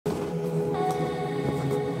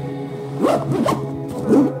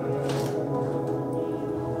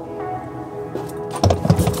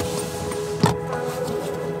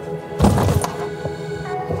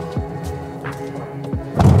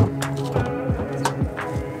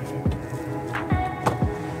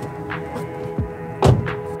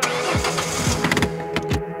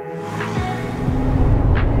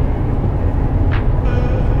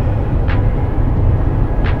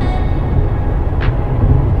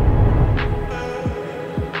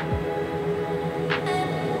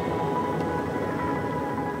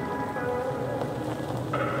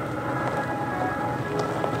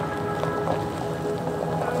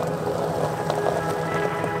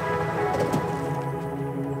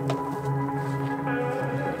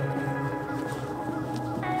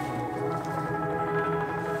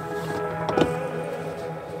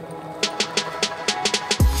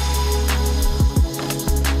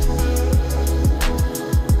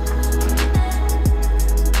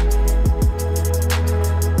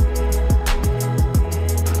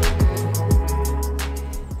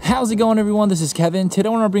How's it going, everyone? This is Kevin. Today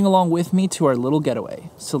I want to bring along with me to our little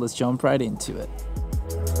getaway. So let's jump right into it.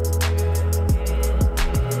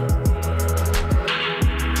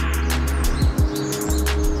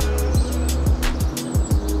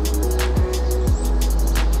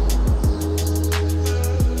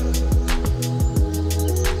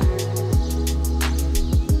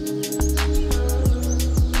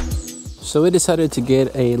 So we decided to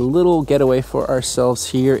get a little getaway for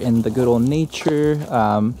ourselves here in the good old nature,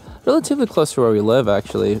 relatively close to where we live,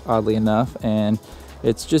 actually, oddly enough. And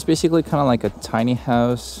it's just basically kind of like a tiny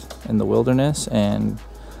house in the wilderness and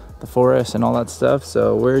the forest and all that stuff.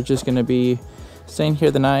 So we're just going to be staying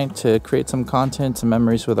here the night to create some content, some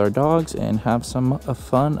memories with our dogs, and have some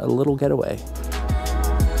fun, a little getaway.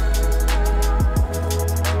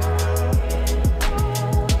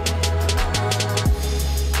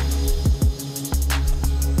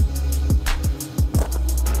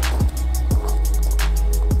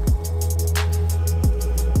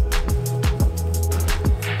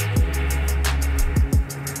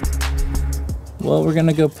 Well, we're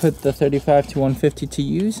gonna go put the 35-150 to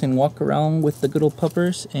use and walk around with the good old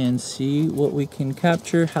puppers and see what we can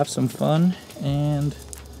capture, have some fun, and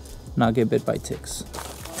not get bit by ticks.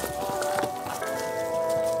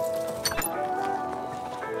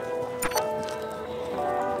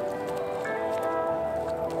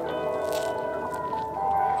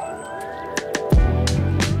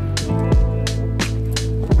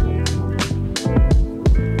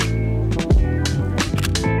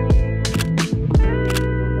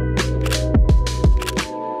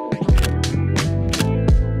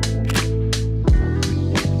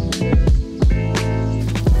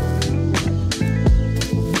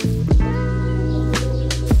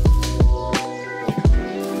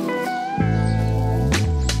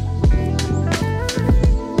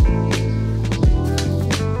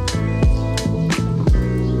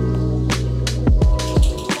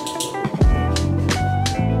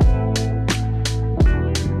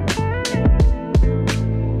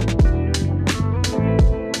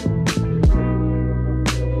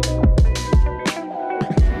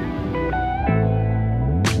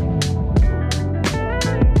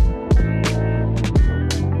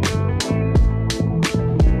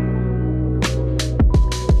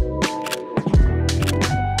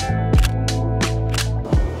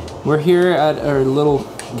 We're here at our little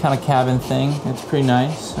kind of cabin thing. It's pretty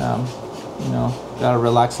nice. You know, gotta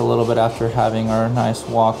relax a little bit after having our nice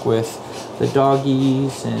walk with the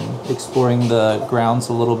doggies and exploring the grounds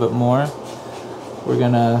a little bit more. We're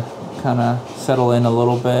gonna kind of settle in a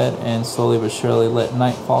little bit and slowly but surely let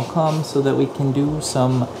nightfall come so that we can do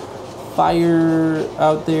some fire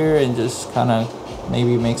out there and just kind of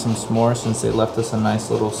maybe make some s'mores, since they left us a nice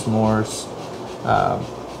little s'mores,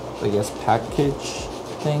 I guess, package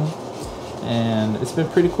thing. And it's been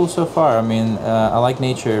pretty cool so far. I mean, I like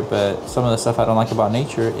nature, but some of the stuff I don't like about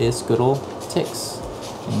nature is good old ticks.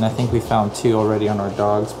 And I think we found 2 already on our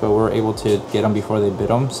dogs, but we're able to get them before they bit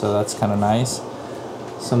them, so that's kind of nice.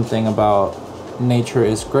 Something about nature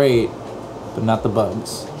is great, but not the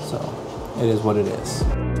bugs. So it is what it is.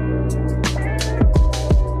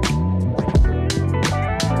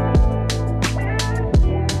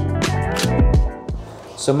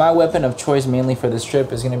 So my weapon of choice mainly for this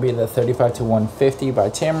trip is going to be the 35-150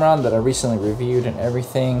 by Tamron that I recently reviewed and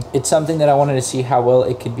everything. It's something that I wanted to see how well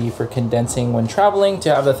it could be for condensing when traveling,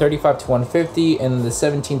 to have the 35-150 and the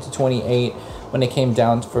 17-28 when it came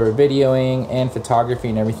down for videoing and photography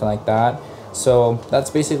and everything like that. So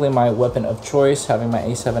that's basically my weapon of choice, having my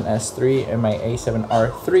A7S3 and my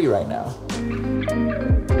A7R3 right now.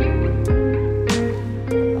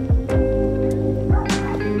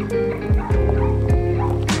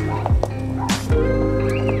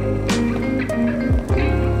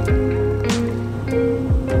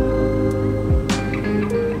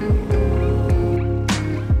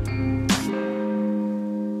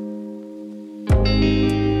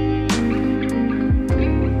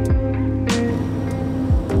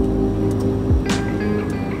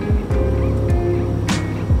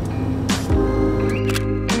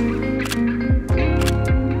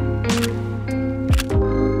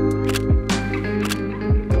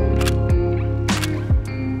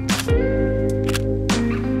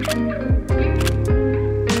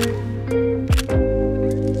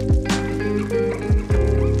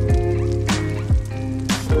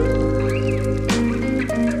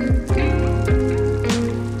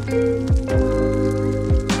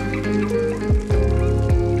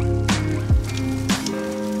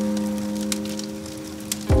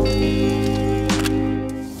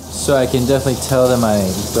 So I can definitely tell that my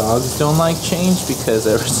dogs don't like change, because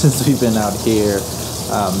ever since we've been out here,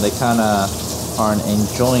 they kind of aren't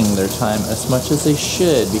enjoying their time as much as they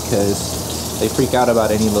should, because they freak out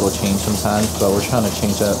about any little change sometimes. But we're trying to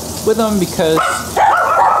change up with them, because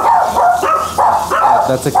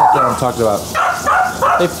that's the cat that I'm talking about.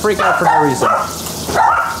 They freak out for no reason. So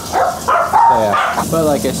yeah, but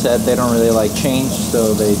like I said, they don't really like change,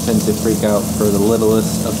 so they tend to freak out for the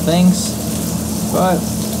littlest of things. But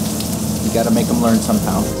you gotta make them learn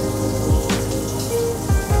somehow.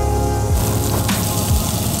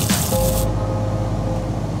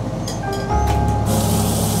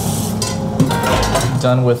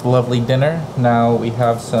 Done with lovely dinner. Now we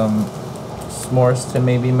have some s'mores to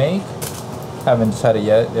maybe make. Haven't decided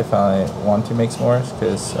yet if I want to make s'mores,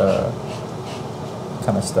 because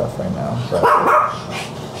kind of stuff right now. But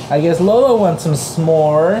I guess Lola wants some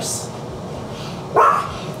s'mores.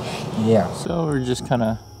 Yeah. So we're just kind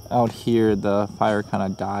of out here. The fire kind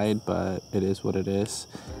of died, but it is what it is.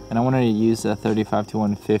 And I wanted to use the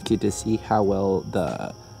 35-150 to see how well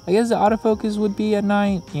I guess the autofocus would be at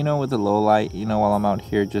night, you know, with the low light, you know, while I'm out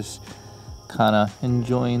here just kind of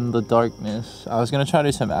enjoying the darkness. I was going to try to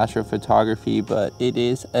do some astrophotography, but it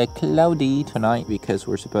is cloudy tonight because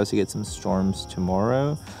we're supposed to get some storms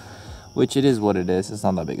tomorrow, which it is what it is. It's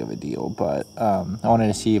not that big of a deal, but I wanted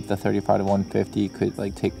to see if the 35-150 could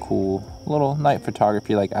like take cool little night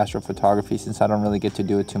photography, like astrophotography, since I don't really get to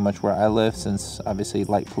do it too much where I live, since obviously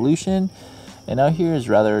light pollution. And out here is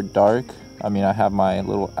rather dark. I mean, I have my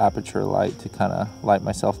little aperture light to kind of light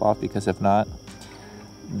myself off, because if not,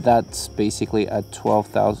 that's basically at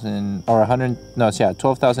 12,000 or 100, no, it's, yeah,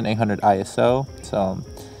 12,800 ISO. So,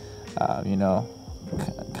 you know,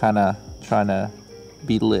 kind of trying to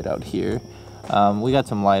be lit out here. We got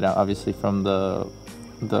some light out, obviously, from the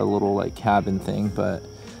little like cabin thing, but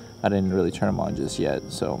I didn't really turn them on just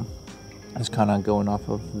yet. So, just kind of going off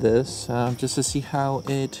of this just to see how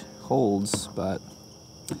it holds. But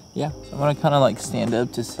yeah, so I'm gonna kind of like stand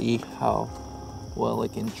up to see how well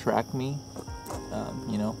it can track me,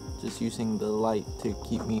 you know, just using the light to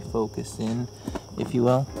keep me focused in, if you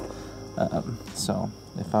will. So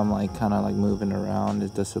if I'm like kind of like moving around,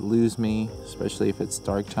 it doesn't lose me, especially if it's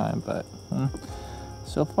dark time. But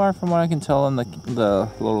so far, from what I can tell on the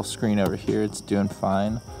little screen over here, it's doing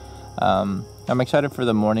fine. I'm excited for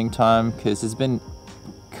the morning time, because it's been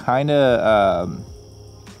kind of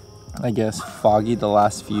I guess foggy the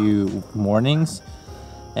last few mornings,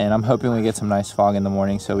 and I'm hoping we get some nice fog in the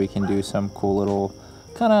morning so we can do some cool little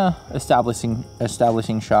kind of establishing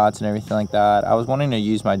shots and everything like that. I was wanting to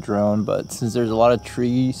use my drone, but since there's a lot of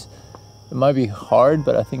trees, it might be hard,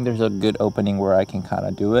 but I think there's a good opening where I can kind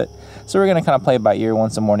of do it. So we're gonna kind of play it by ear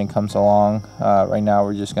once the morning comes along. Right now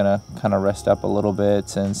we're just gonna kind of rest up a little bit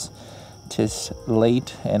since tis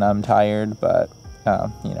late and I'm tired, but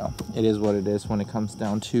you know, it is what it is when it comes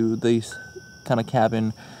down to these kind of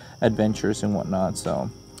cabin adventures and whatnot.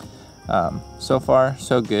 So so far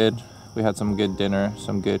so good. We had some good dinner,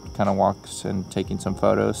 some good kind of walks, and taking some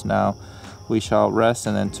photos. Now we shall rest,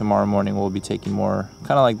 and then tomorrow morning we'll be taking more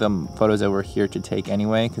kind of like the photos that we're here to take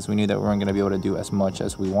anyway, because we knew that we weren't going to be able to do as much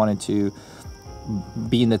as we wanted to.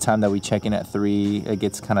 Being the time that we check in at 3, it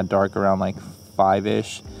gets kind of dark around like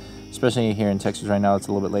 5-ish. Especially here in Texas right now, it's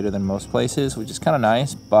a little bit later than most places, which is kind of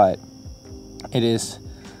nice, but it is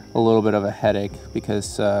a little bit of a headache,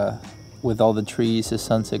 because with all the trees, the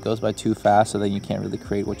sunset goes by too fast, so then you can't really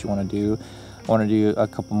create what you want to do. I want to do a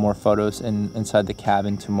couple more photos inside the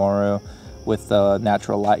cabin tomorrow with the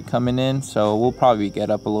natural light coming in, so we'll probably get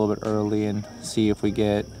up a little bit early and see if we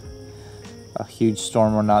get a huge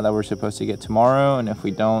storm or not that we're supposed to get tomorrow. And if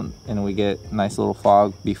we don't, and we get nice little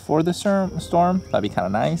fog before the storm, that'd be kind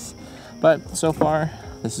of nice. But so far,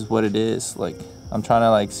 this is what it is. Like, I'm trying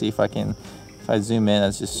to like see if I zoom in,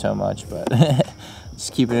 that's just so much, but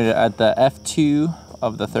just keeping it at the f2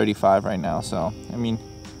 of the 35 right now. So I mean,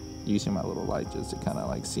 using my little light just to kind of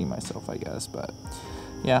like see myself, I guess. But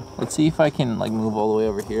yeah, let's see if I can like move all the way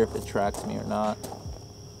over here, if it tracks me or not.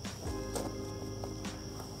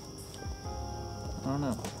 I don't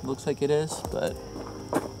know, looks like it is, but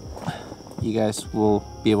you guys will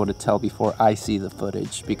be able to tell before I see the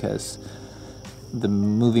footage, because the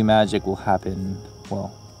movie magic will happen,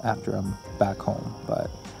 well, after I'm back home. But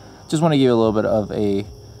just want to give you a little bit of a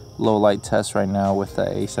low light test right now with the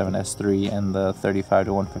A7S III and the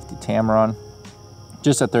 35-150 Tamron.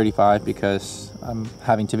 Just at 35 because I'm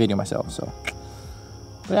having to video myself. So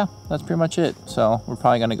but yeah, that's pretty much it. So we're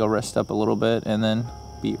probably gonna go rest up a little bit and then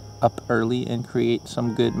be up early and create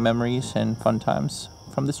some good memories and fun times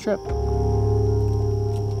from this trip.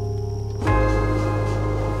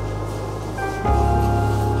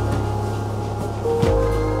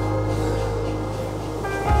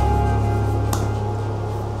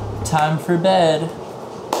 time for bed.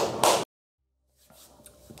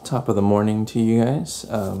 Top of the morning to you guys.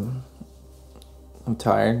 I'm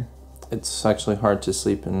tired. It's actually hard to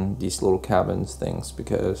sleep in these little cabins things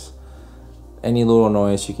because any little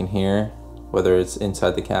noise you can hear, whether it's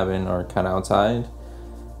inside the cabin or kind of outside,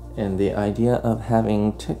 and the idea of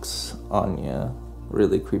having ticks on you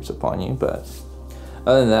really creeps upon you. But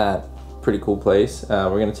other than that, pretty cool place.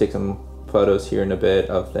 We're gonna take some photos here in a bit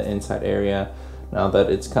of the inside area now that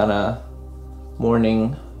it's kind of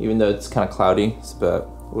morning, even though it's kind of cloudy, but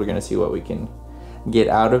we're gonna see what we can get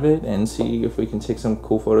out of it and see if we can take some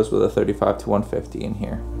cool photos with a 35-150 in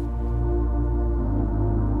here.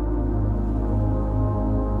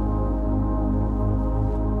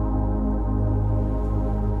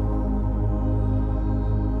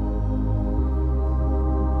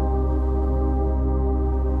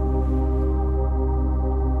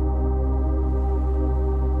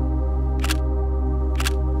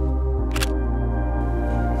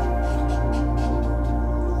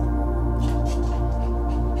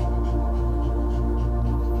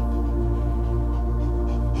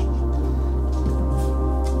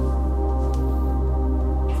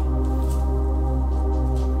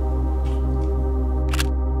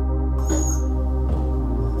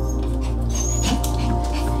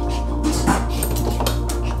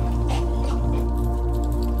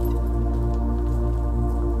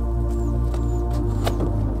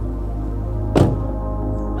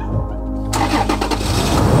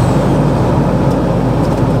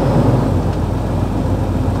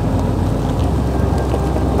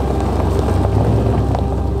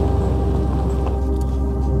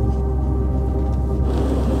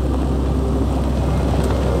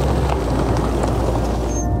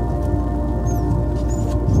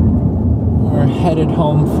 Headed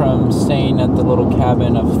home from staying at the little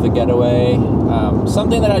cabin of the getaway.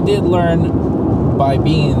 Something that I did learn by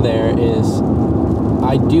being there is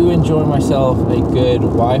I do enjoy myself a good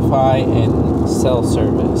Wi-Fi and cell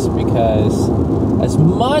service, because as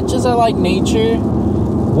much as I like nature,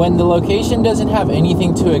 when the location doesn't have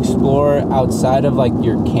anything to explore outside of like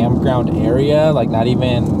your campground area, like not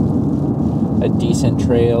even a decent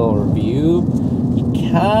trail or view,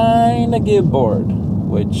 you kind of get bored,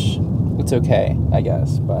 which it's okay, I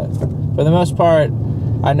guess. But for the most part,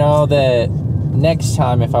 I know that next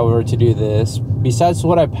time if I were to do this, besides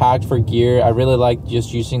what I packed for gear, I really like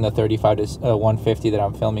just using the 35-150 that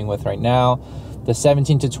I'm filming with right now. The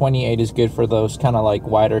 17-28 is good for those kind of like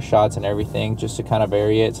wider shots and everything, just to kind of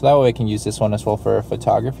vary it, so that way I can use this one as well for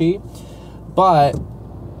photography. But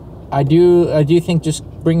I do think just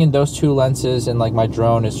bringing those two lenses and like my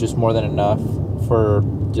drone is just more than enough for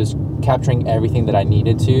just capturing everything that I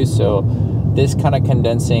needed to. So this kind of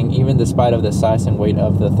condensing, even despite of the size and weight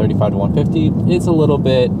of the 35-150, it's a little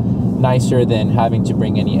bit nicer than having to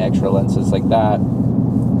bring any extra lenses like that.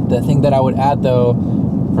 The thing that I would add though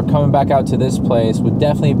for coming back out to this place would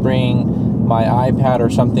definitely bring my iPad or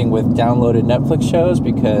something with downloaded Netflix shows,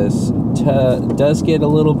 because it does get a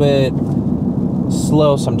little bit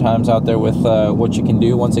slow sometimes out there with what you can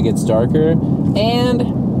do once it gets darker,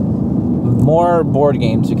 and more board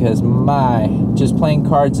games, because just playing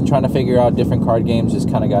cards and trying to figure out different card games just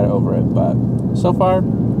kind of got over it. But so far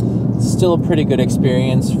still a pretty good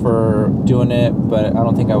experience for doing it, but I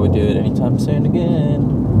don't think I would do it anytime soon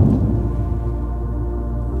again.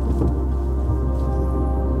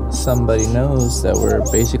 Somebody knows that we're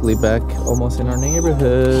basically back almost in our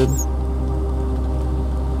neighborhood.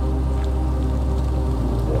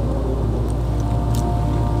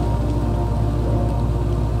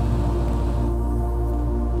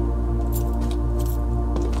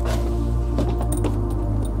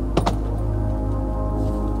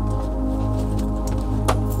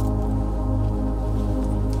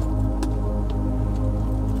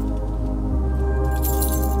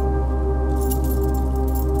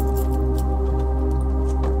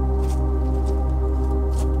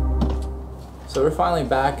 So we're finally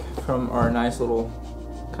back from our nice little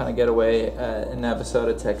kind of getaway in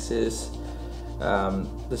Navasota, Texas.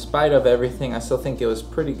 Despite of everything, I still think it was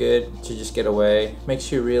pretty good to just get away. Makes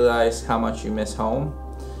you realize how much you miss home.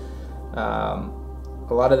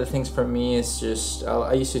 A lot of the things for me is just,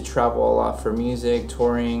 I used to travel a lot for music,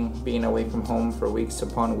 touring, being away from home for weeks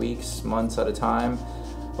upon weeks, months at a time,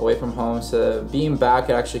 away from home. So being back,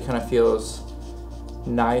 it actually kind of feels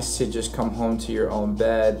nice to just come home to your own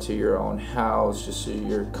bed, to your own house, just to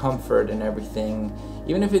your comfort and everything.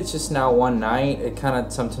 Even if it's just now one night, it kind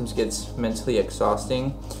of sometimes gets mentally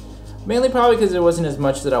exhausting. Mainly probably because there wasn't as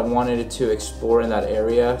much that I wanted to explore in that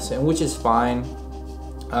area, which is fine.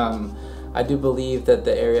 I do believe that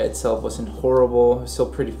the area itself wasn't horrible. It was still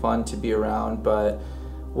pretty fun to be around, but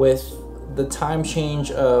with the time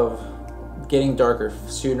change of getting darker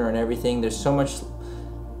sooner and everything, there's so much,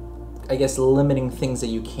 I guess, limiting things that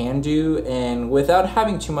you can do, and without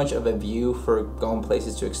having too much of a view for going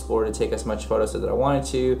places to explore to take as much photos as that I wanted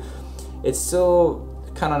to, it's still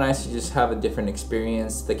kind of nice to just have a different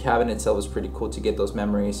experience. The cabin itself is pretty cool to get those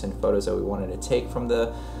memories and photos that we wanted to take from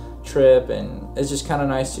the trip, and it's just kind of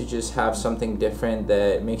nice to just have something different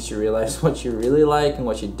that makes you realize what you really like and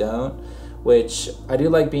what you don't, which I do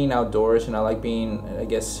like being outdoors, and I like being, I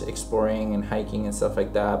guess, exploring and hiking and stuff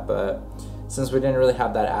like that, but since we didn't really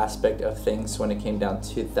have that aspect of things when it came down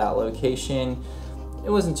to that location, it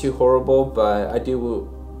wasn't too horrible. But I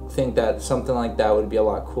do think that something like that would be a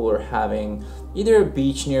lot cooler, having either a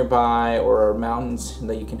beach nearby or mountains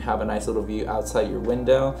that you can have a nice little view outside your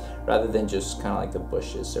window, rather than just kind of like the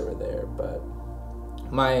bushes over there. But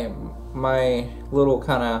my little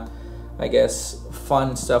kind of, I guess,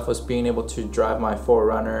 fun stuff was being able to drive my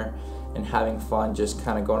 4Runner and having fun, just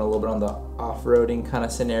kind of going a little bit on the off-roading kind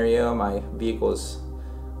of scenario. My vehicle is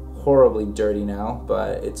horribly dirty now,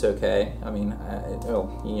 but it's okay. I mean, you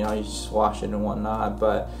know, you just wash it and whatnot,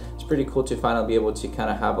 but it's pretty cool to finally be able to kind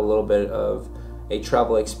of have a little bit of a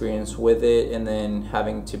travel experience with it, and then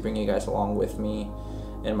having to bring you guys along with me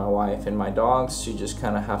and my wife and my dogs to just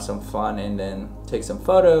kind of have some fun, and then take some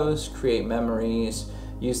photos, create memories,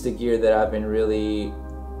 use the gear that I've been really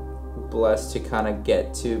blessed to kind of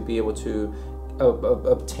get to be able to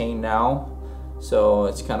obtain now. So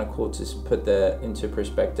it's kind of cool to put that into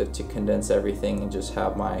perspective, to condense everything and just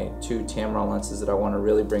have my two Tamron lenses that I want to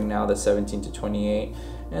really bring now, the 17-28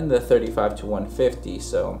 and the 35-150.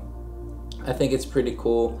 So I think it's pretty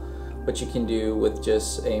cool what you can do with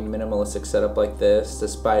just a minimalistic setup like this,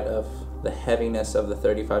 despite of the heaviness of the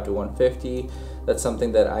 35-150. That's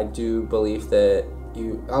something that I do believe that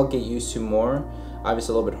I'll get used to more.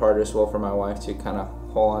 Obviously a little bit harder as well for my wife to kind of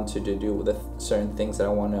hold on to do with the certain things that I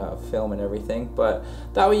want to film and everything, but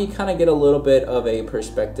that way you kind of get a little bit of a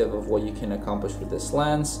perspective of what you can accomplish with this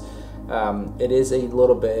lens. It is a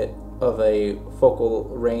little bit of a focal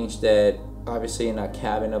range that obviously in a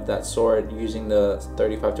cabin of that sort, using the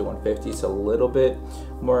 35-150, it's a little bit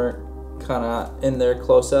more kind of in there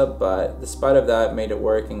close up, but despite of that, made it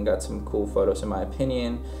work and got some cool photos in my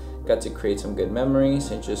opinion. Got to create some good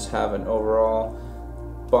memories and just have an overall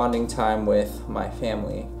bonding time with my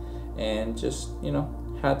family, and just, you know,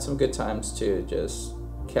 had some good times to just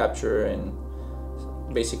capture and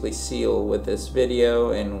basically seal with this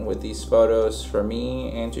video and with these photos for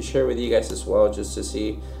me, and to share with you guys as well, just to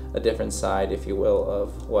see a different side, if you will,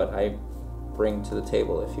 of what I bring to the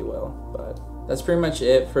table, if you will. But that's pretty much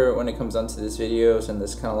it for when it comes down to these videos and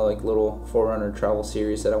this kind of like little 4Runner travel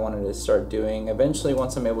series that I wanted to start doing. Eventually,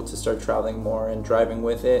 once I'm able to start traveling more and driving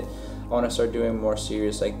with it, I want to start doing more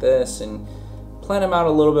series like this and plan them out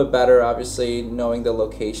a little bit better, obviously knowing the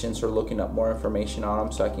locations or looking up more information on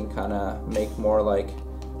them, so I can kind of make more like,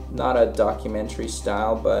 not a documentary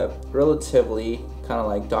style, but relatively kind of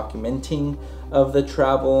like documenting of the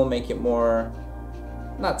travel, make it more,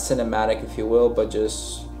 not cinematic if you will, but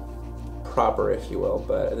just proper if you will.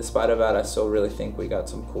 But despite of that, I still really think we got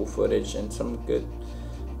some cool footage and some good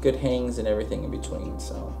hangs and everything in between,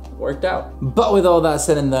 so worked out. But with all that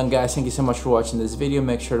said and done, guys, thank you so much for watching this video.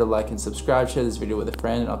 Make sure to like and subscribe, share this video with a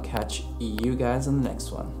friend, and I'll catch you guys on the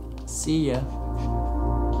next one. See ya.